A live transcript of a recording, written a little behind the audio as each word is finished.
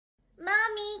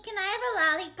can I have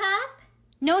a lollipop?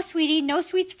 No, sweetie, no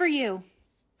sweets for you.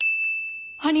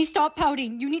 Honey, stop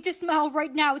pouting. You need to smile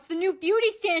right now. It's the new beauty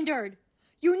standard.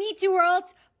 You need to, or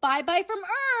else bye-bye from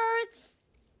Earth.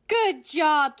 Good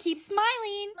job. Keep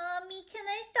smiling. Mommy, can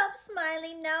I stop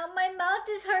smiling now? My mouth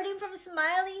is hurting from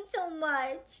smiling so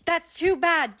much. That's too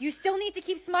bad. You still need to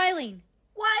keep smiling.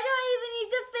 Why do I even need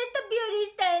to fit the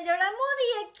beauty standard? I'm only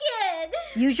a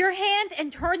kid. Use your hand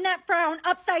and turn that frown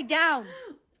upside down.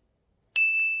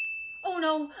 Oh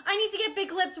no, I need to get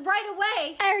big lips right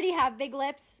away. I already have big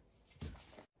lips.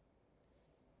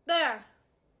 There.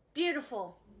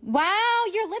 Beautiful. Wow,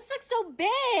 your lips look so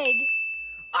big.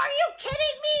 Are you kidding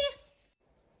me?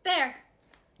 There.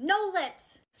 No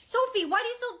lips. Sophie, why do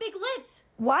you still have big lips?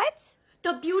 What?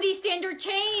 The beauty standard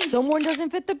changed. Someone doesn't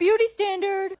fit the beauty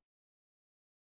standard.